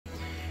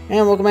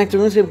And welcome back to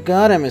Runescape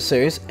God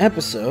Emissaries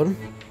Episode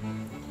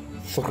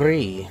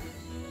 3.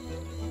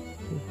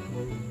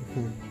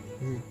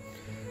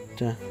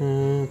 I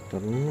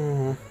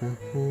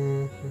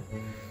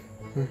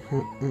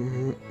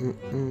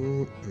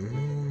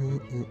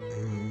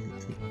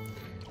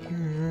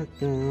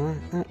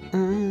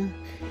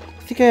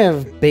think I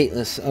have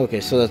baitless.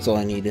 Okay, so that's all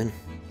I needed.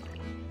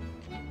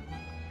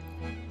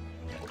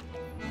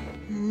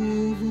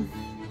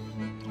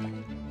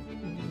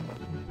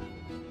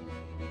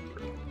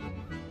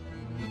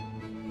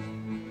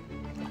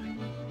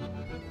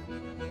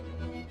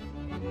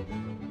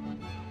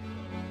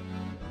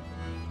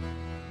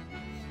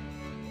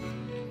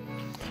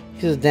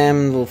 This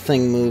damn little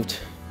thing moved.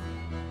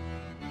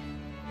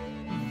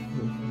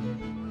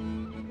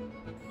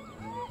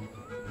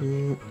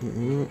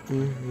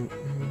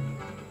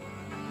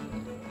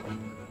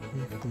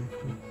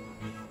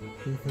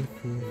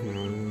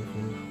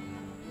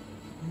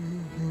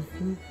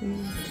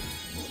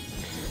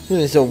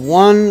 There's a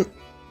one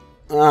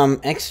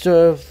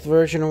extra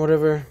version or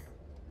whatever.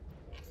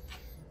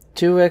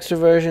 2 extra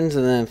versions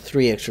and then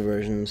 3 extra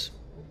versions.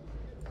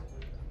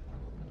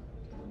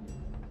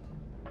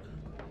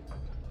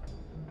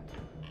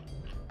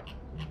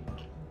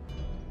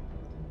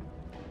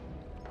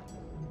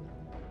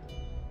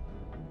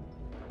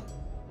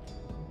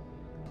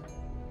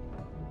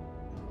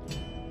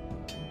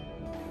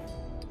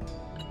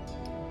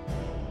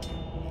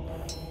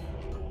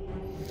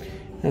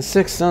 Has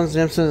 6 stones,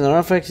 gemstones, and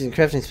artifacts. You can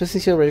craft an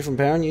specific skill ready from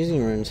power and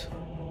using runes.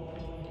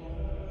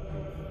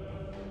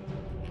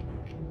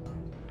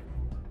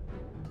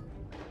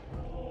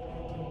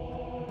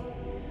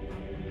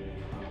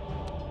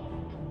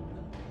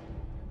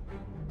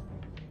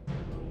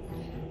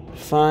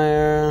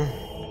 Fire,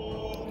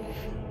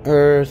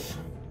 earth,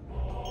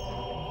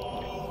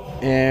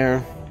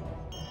 air,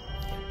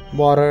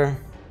 water,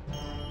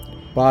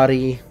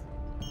 body,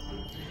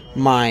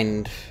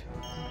 mind.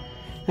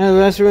 Now the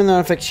last ruin that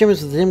affects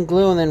shimmers with a dim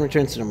glow and then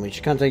returns to normal. You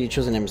should contact your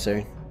chosen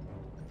emissary.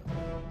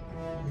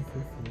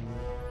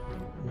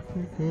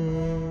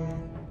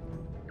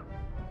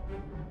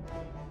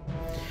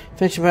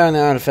 Finish your power on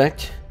the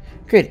artifact.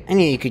 Great, I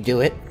knew you could do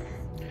it.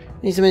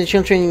 Need some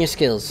additional training in your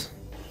skills.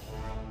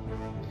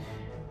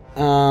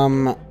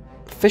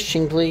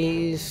 Fishing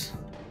please.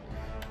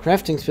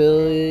 Crafting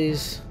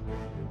please.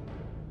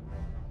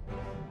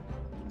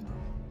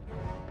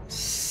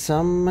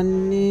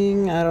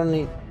 Summoning? I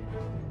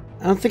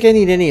don't think I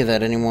need any of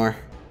that anymore.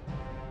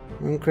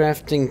 Rune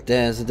crafting,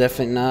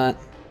 definitely not.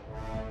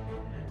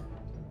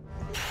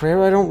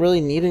 Prayer I don't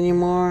really need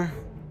anymore.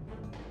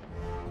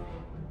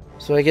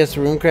 So I guess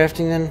rune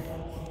crafting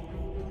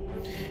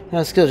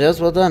then. Skill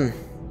jobs, well done.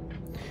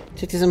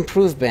 Take this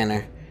improved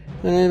banner.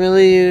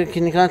 Really, you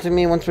can contact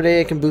me once per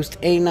day. I can boost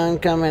a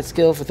non-combat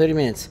skill for 30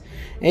 minutes.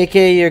 AK,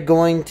 you're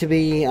going to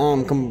be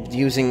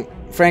using.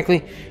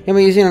 Frankly, you'll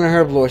be using it on a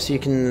herb lore, so you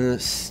can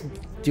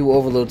do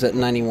overloads at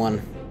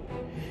 91.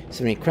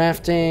 Symphony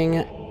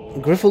crafting,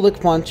 Griffolic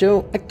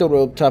poncho, Ecto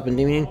robe, top and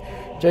Endymion,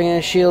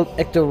 Dragon shield,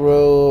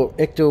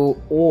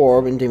 Ecto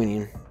orb, and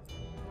Endymion.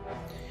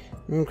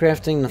 Rune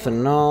crafting, nothing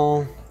at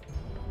all.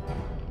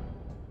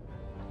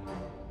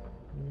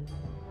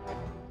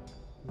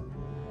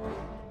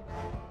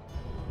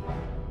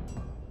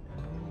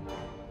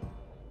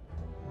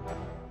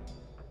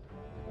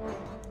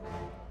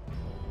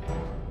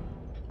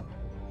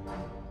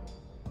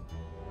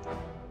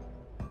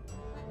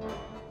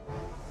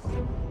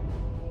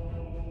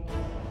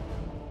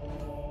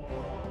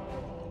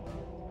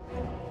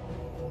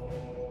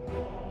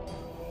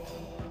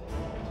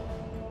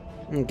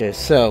 Okay,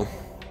 so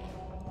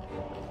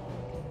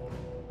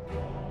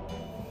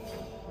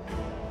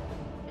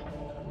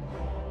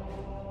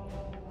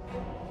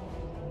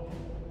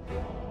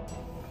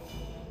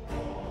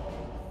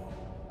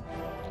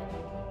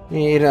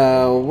need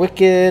a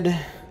wicked,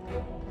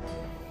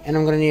 and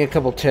I'm gonna need a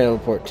couple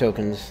teleport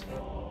tokens.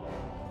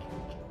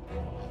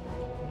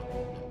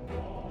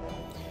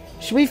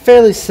 Should be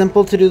fairly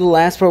simple to do the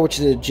last part, which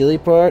is the agility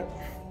part.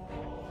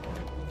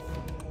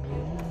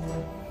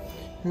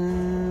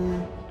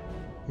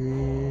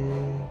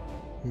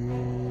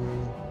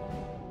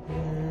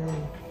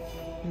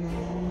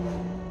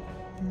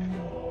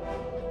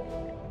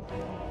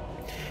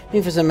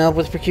 Need for some help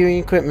with procuring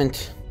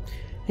equipment.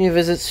 He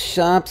visits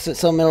shops that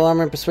sell metal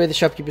armor and persuade the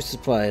shopkeepers to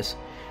supplies.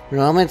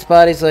 Helmets,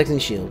 bodies, legs,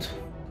 and shield.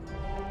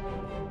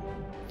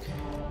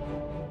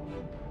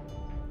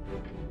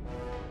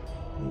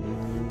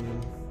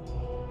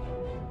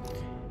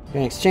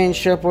 An exchange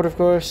shopboard, of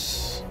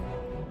course.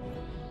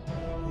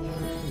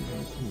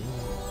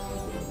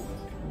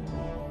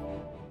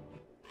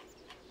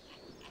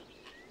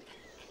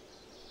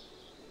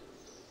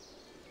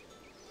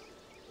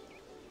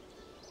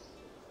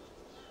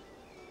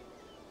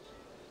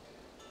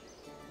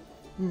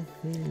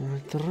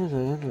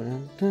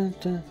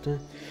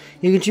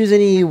 You can choose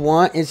any you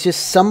want. It's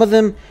just some of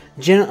them.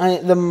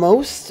 The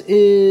most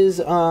is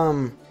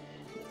 3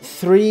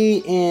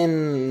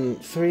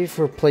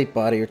 for plate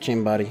body or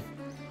chain body.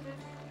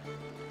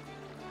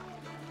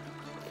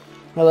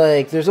 But,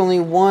 like, there's only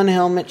one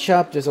helmet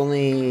shop. There's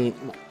only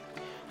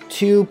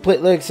 2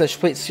 plate leg /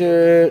 plate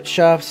skirt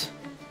shops.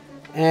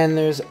 And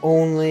there's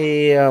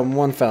only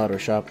one Falador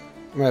shop.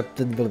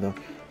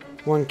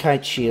 One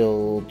kite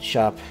shield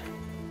shop.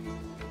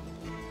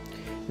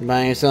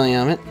 Buying or selling a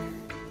helmet.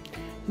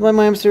 You like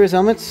my mysterious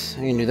helmets?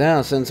 I can do that.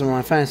 I'll send some of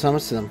my finest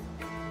helmets to them.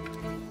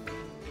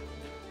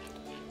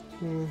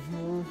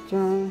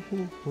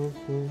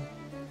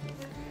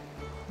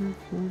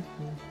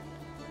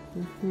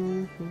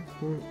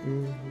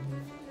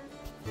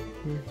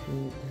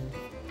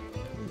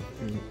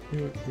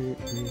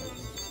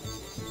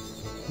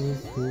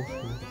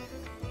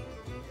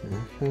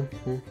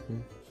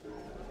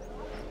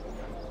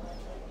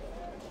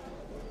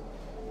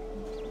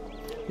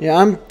 Yeah,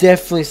 I'm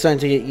definitely starting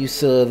to get used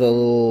to the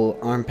little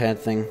arm pad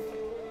thing.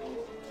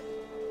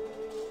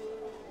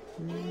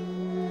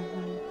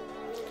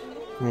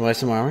 Wanna buy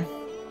some armor?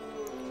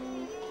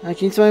 Can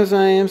you tell me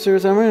I am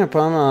service armor? No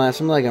problem, I'll have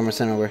some leg armor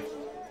sent over.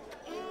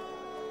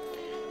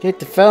 Get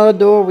to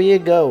Falador where you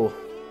go.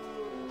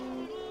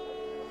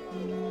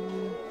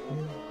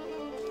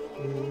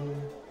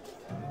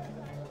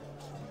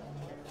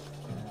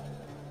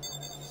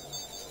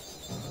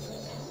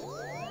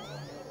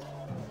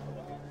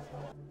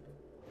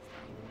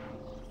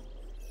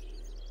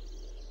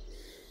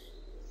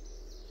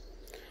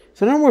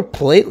 So I don't know where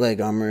plate leg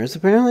armor is.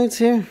 Apparently it's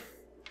here.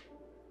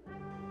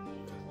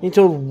 You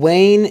told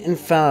Wayne and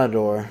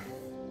Falador.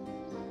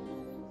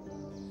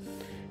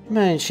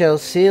 Man, shell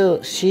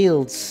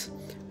shields.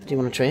 Do you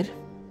want to trade?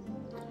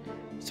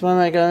 It's one of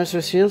my guys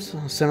for shields.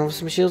 I'll send over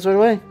some shields right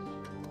away.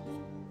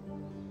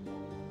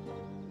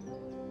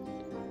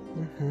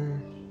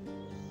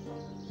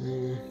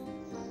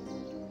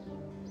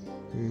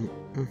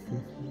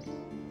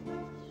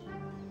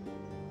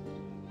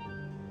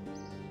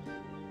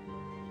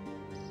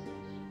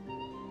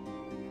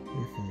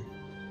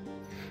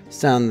 It's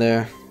down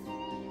there.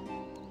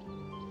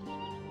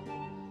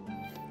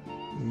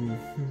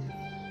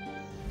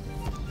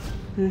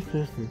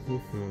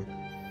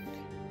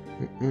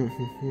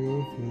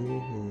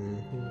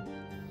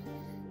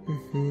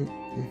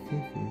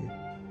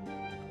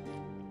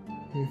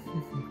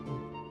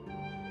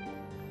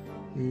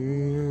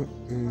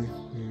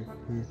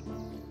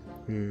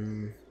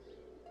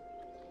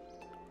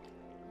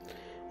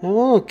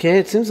 Oh, okay,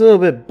 it seems a little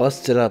bit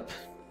busted up.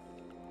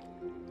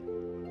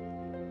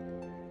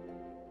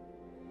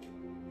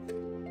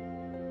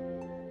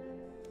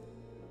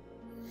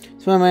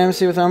 So my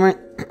embassy with armor?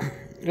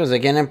 Because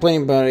again, I'm plenty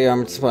of body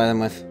armor to supply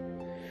them with.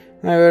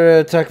 I read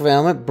a talk of a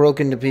helmet,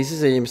 broken to pieces,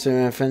 that you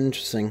find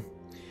interesting.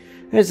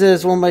 It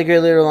says, one by a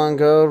great leader long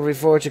ago,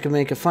 reforged it could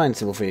make a fine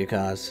symbol for your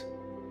cause.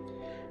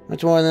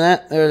 Much more than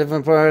that, there are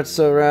different parts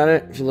around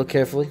it, if you look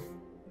carefully.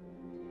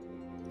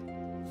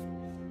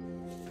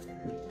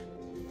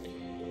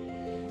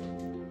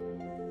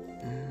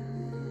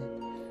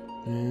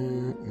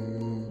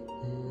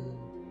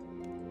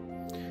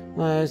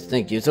 Well,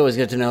 thank you, it's always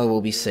good to know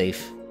we'll be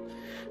safe.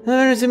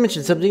 I did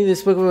mention something. They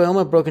spoke of a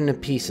helmet broken to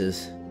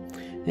pieces.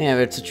 Yeah, I've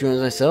heard such rumors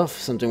myself.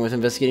 Something worth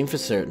investigating for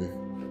certain.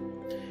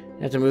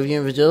 You have to move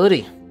your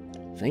agility.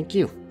 Thank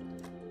you.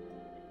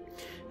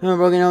 Helmet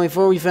broken helmet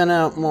before we found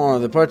out more.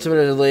 The parts of it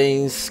are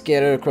laying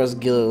scattered across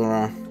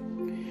Gilrar.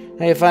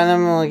 How you find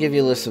them, I'll give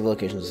you a list of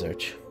locations to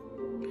search.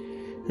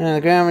 And on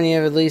the ground, when you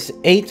have at least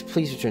 8,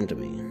 please return to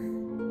me.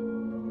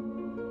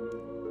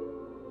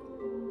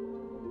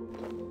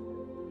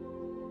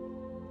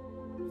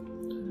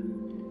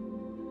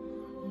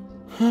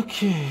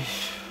 Okay.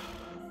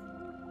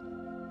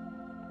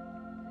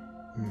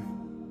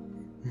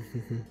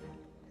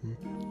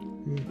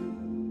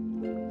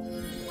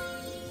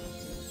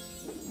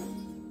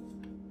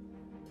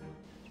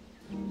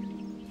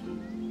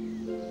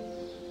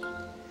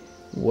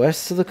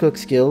 West of the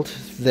Cook's Guild,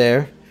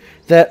 there.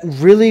 That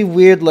really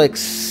weird, like,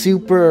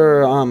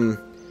 super,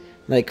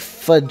 like,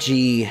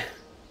 fudgy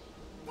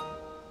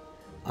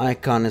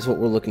icon is what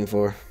we're looking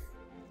for.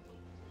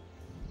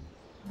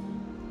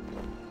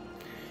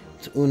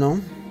 It's Uno.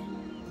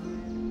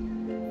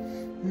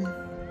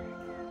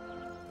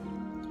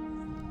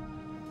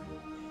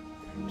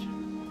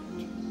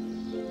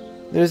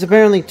 There's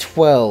apparently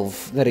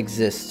 12 that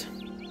exist.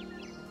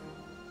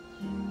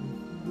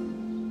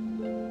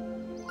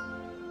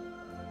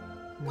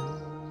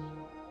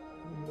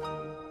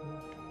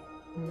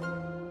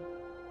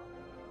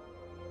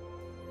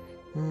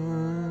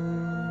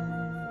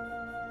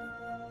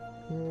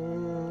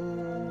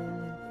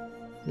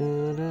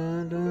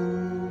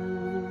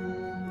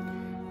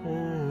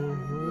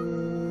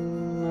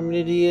 I'm an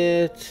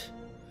idiot.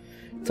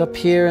 It's up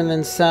here and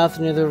then south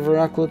near the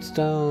Rockwood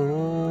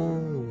Stone.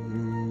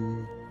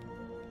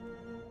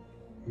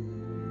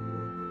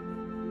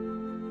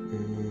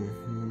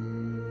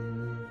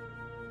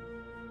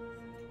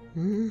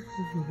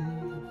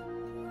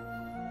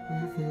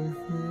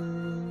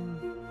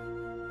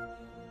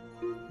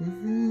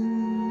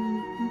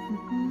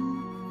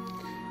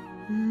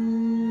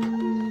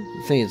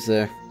 I think it's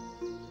there.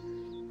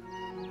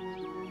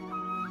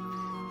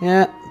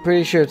 Yeah,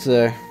 pretty sure it's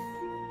there.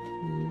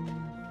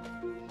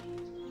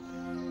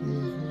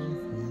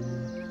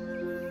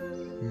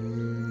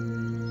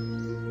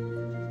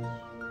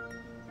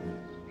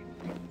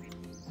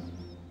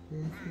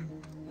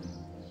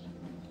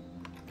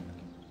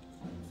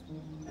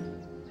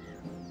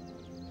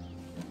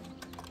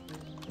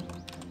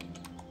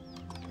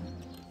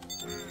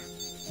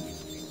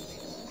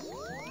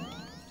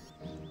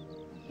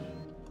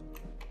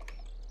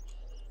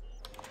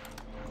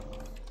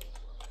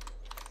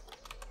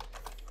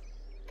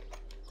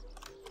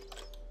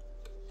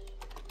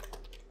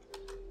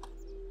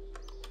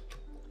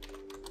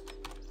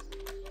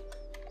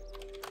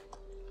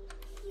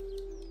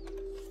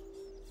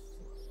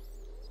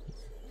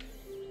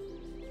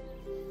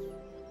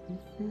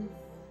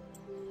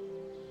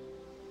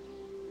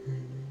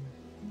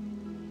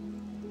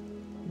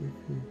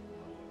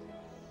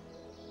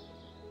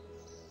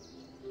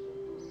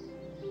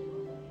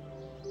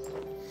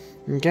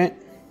 Okay.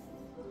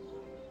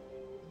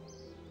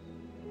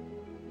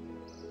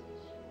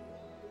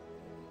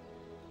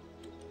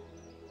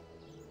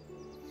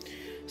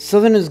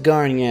 Southern is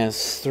Garn,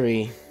 yes,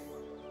 3.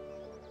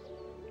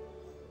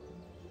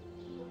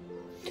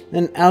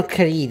 Then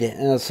Al-Qaid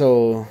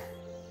also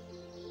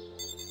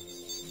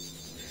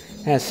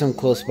has some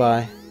close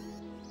by.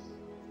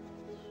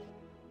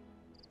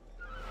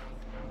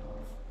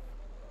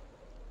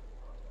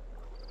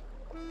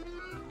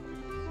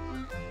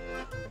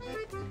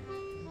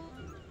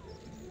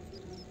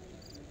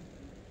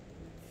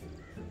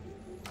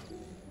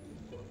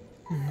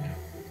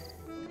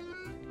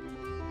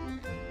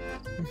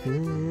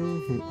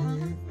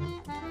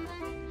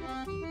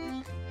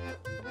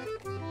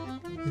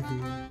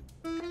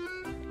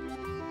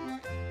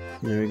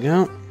 There we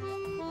go.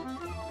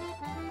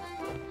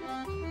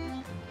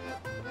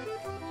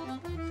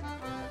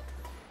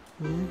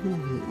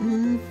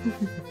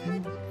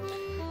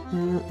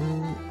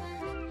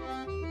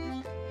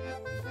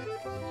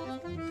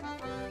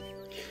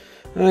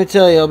 I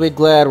tell you, I'll be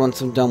glad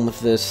once I'm done with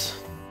this.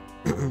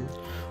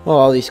 Well,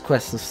 all these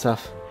quests and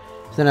stuff.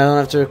 Then I don't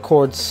have to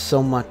record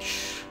so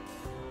much.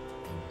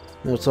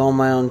 No, it's all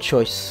my own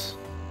choice.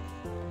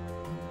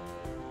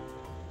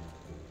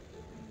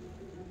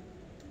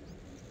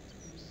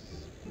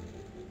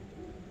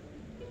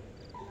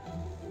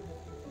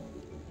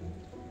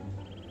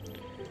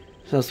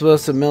 So I'm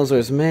supposed to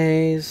Milzer's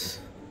Maze.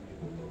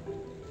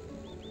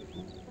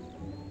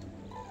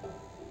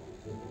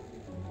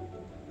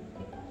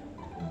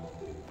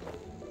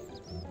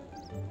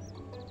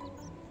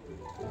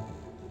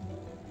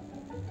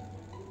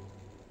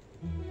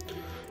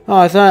 Oh,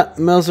 I thought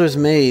Milzer's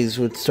Maze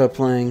would start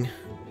playing.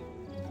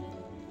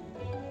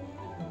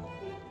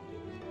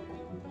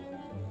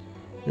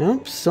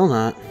 Nope, still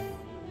not.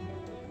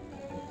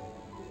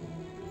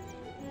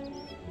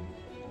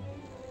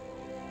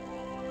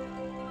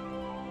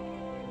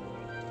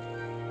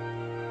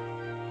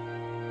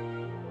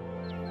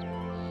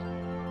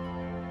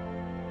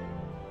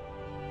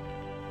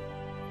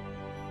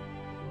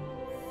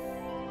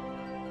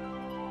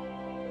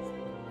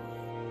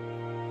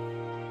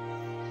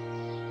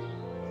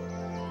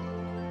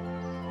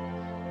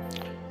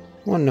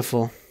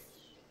 Wonderful.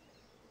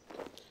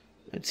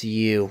 It's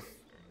you.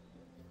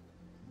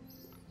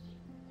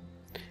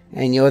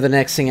 And you're the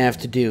next thing I have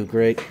to do,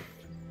 great.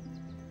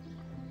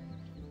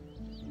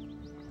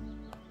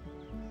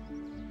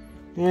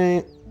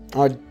 Alright.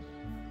 Or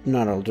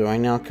not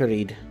Eldraine,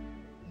 Al-Qaid.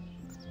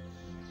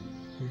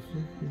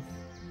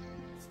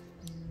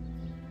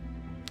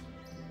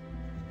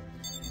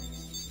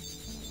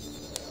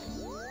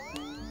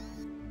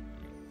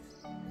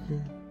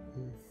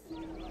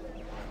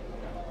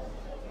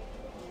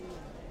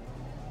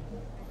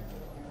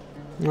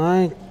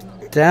 I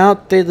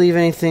doubt they'd leave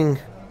anything.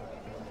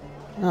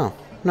 Oh,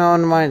 no,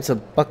 never mind, it's a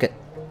bucket.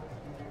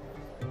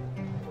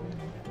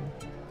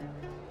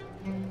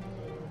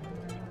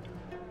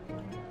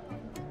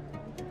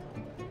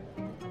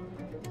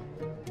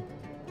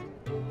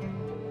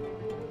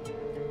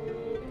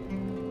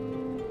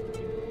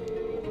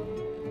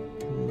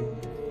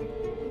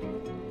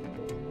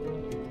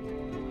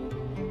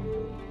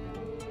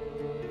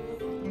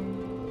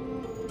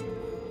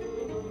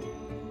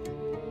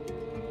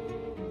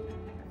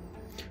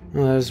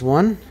 Well, there's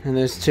one, and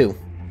there's two.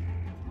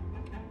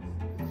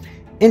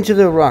 Into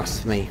the rocks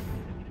with me.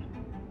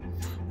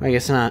 I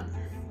guess not.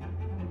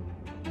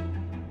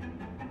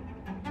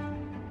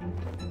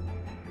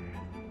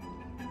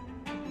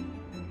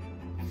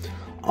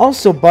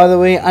 Also, by the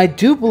way, I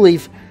do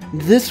believe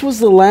this was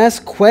the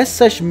last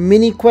quest /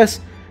 mini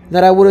quest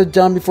that I would have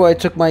done before I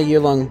took my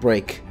year-long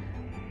break.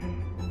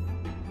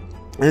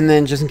 And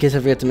then, just in case I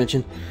forget to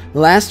mention, the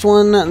last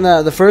one,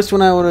 the first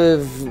one, I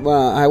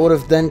would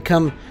have then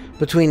come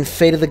between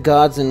Fate of the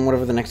Gods and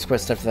whatever the next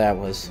quest after that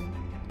was.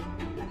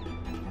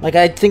 Like,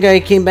 I think I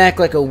came back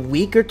like a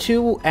week or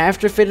two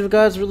after Fate of the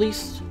Gods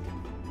released.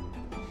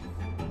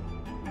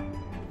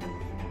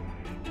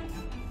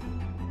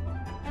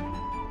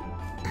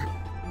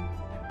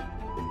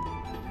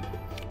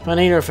 Find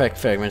artifact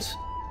fragments.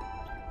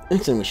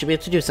 Excellent, we should be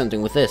able to do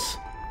something with this.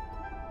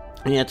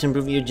 And you have to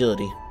improve your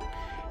agility.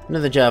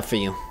 Another job for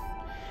you.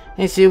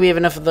 Hey, see, we have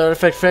enough of the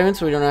artifact fragments,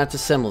 so we don't have to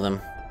assemble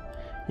them.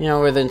 You know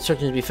where the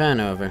instructions to be found,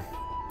 however.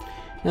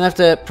 You'll have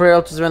to prayer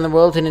altars around the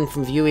world, hidden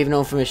from view, even no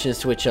information as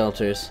to which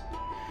altars.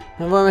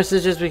 And more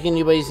messages we can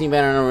do by using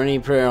banner or any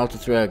prayer altar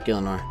throughout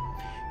Gielinor.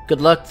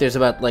 Good luck, there's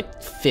about,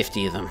 like,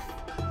 50 of them.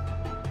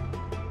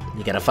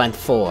 You gotta find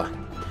 4.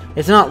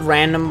 It's not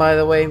random, by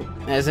the way,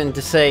 as in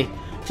to say,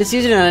 just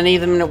use it on any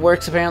of them and it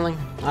works, apparently.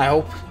 I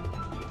hope.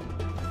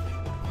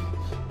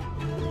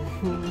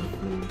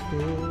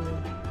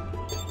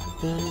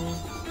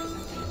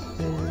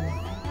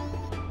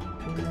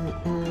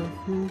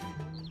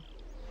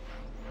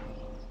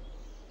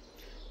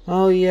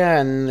 Oh yeah,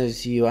 and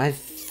there's you. I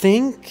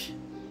think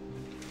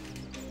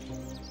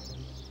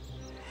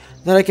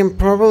that I can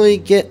probably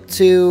get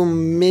to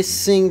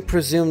missing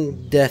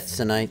presumed death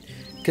tonight,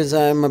 because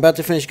I'm about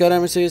to finish God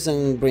Emissaries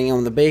and bring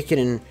home the bacon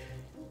and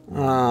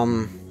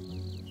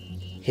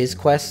his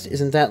quest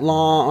aren't that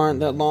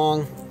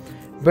long.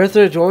 Birth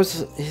of the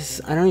Dwarves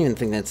is, I don't even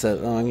think that's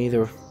that long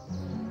either.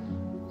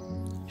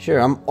 Sure,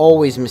 I'm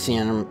always missing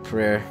on a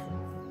prayer.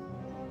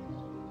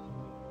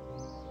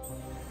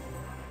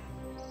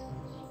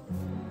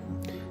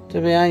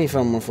 WI, you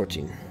found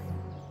 114.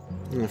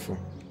 Wonderful.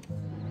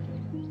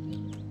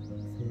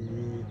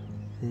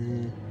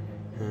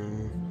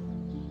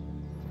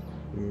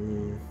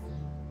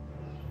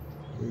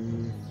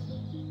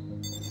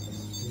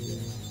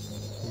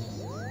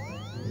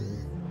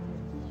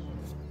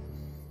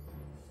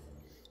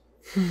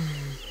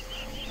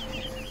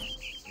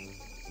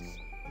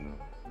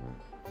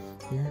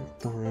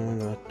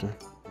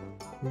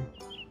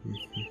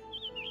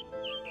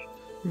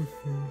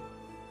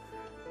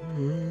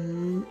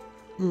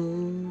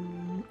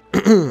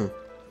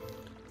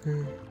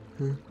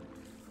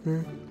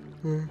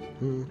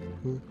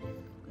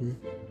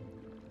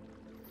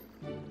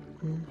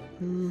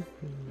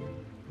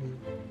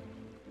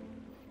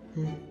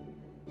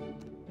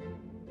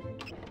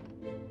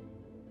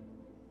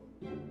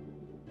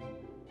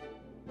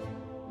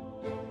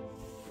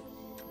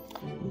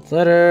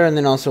 Letter, and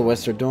then also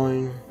Wester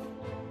Doyne.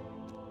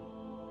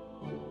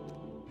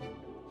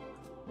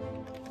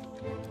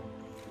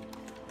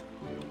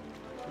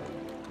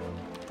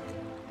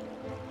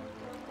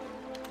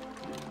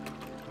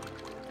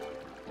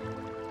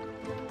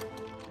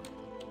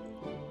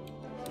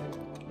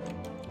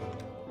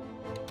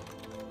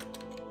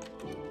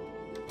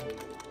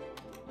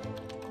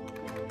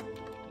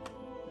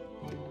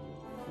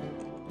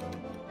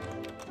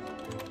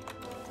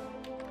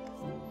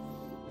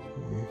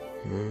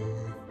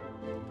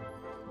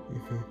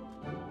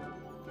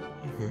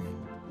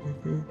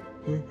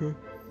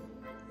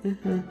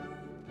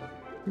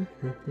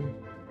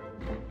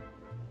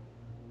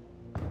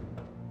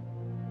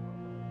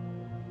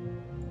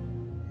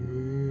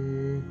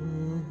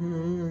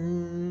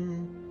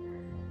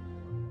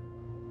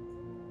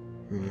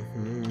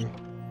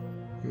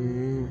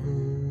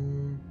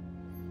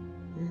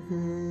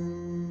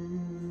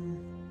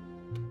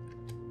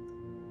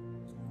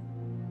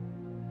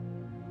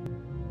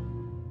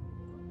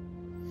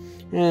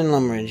 And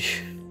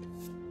Lumridge.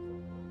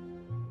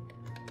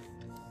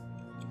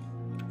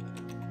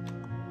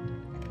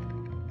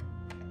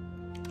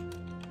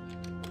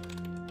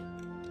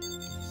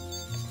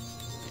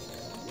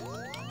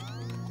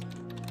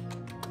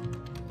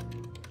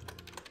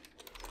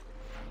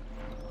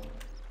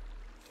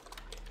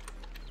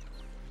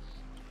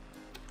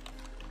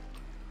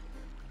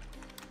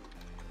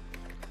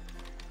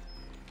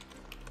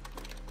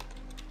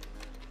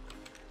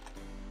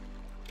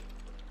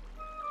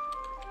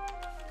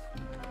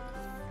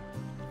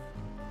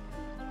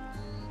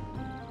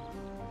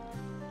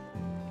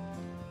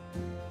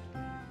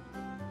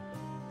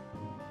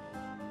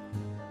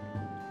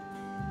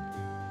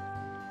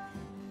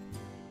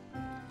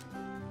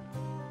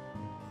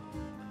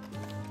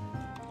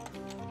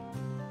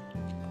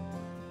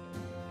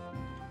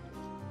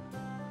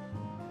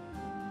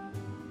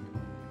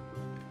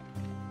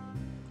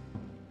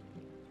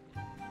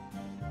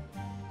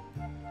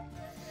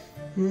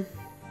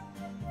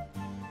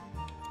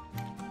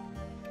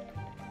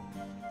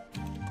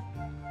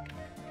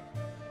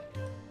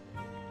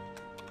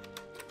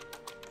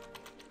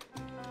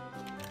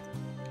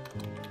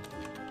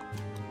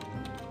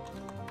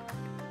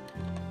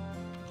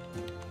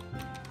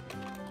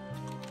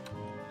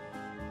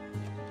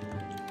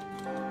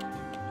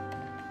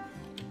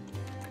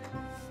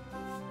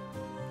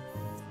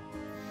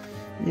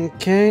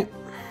 Okay.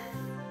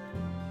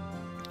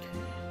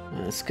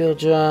 Skill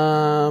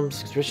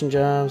jobs, expression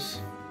jobs.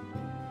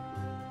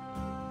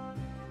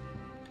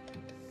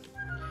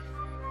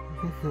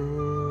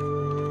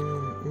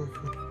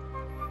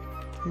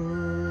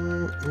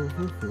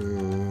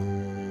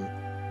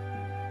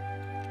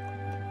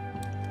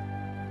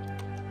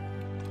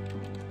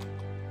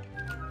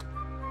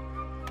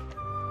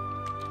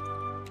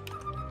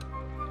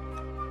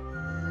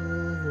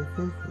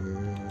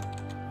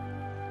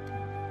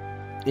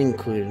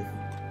 Included.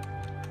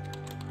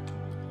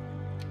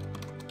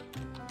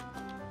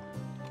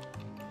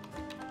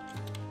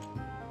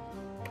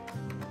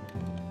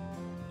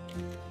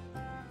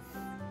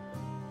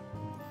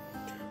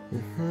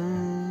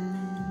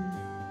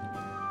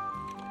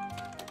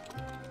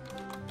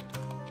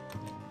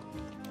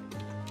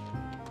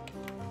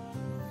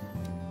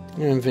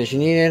 Information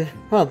needed.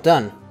 Well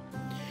done.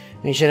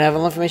 We should have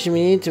all information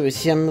we need to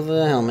assemble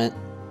the helmet.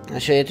 I'll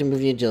show you how to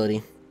move your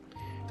agility.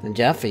 Good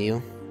job for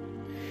you.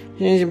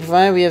 As you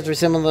provide, we have to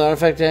assemble the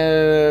artifact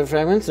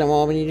fragments, and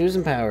all we need to do is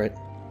empower it.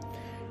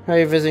 While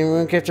you're visiting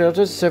Runescape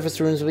altars, the surface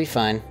runes will be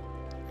fine.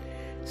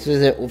 So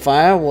is it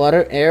fire,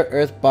 water, air,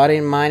 earth, body,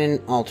 mind,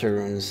 and altar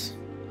runes.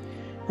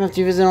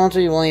 After you visit an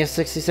altar, you only have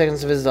 60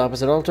 seconds to visit the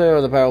opposite altar,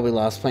 or the power will be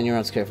lost. Plan your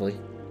routes carefully.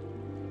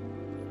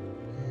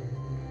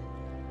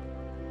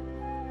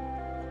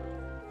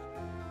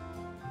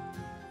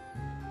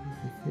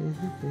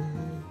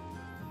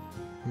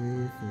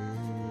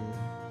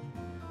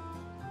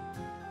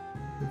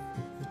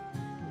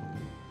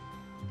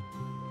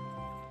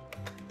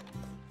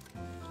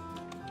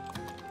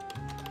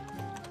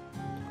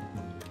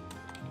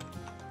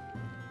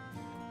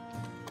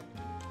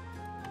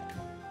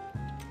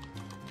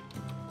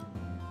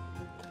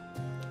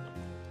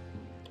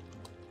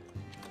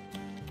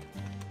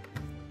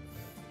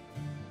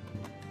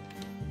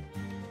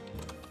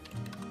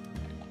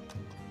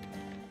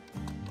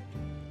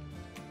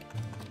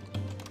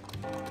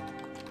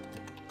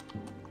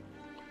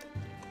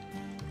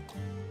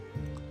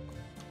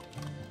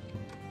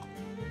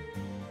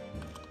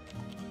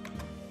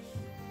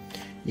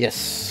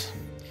 Yes.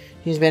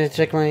 Use banner to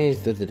check my...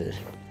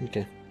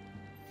 Okay.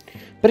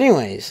 But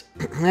anyways,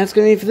 that's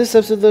going to be it for this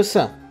episode though,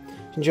 so.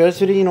 If you enjoyed this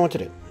video, you know what to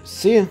do.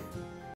 See ya.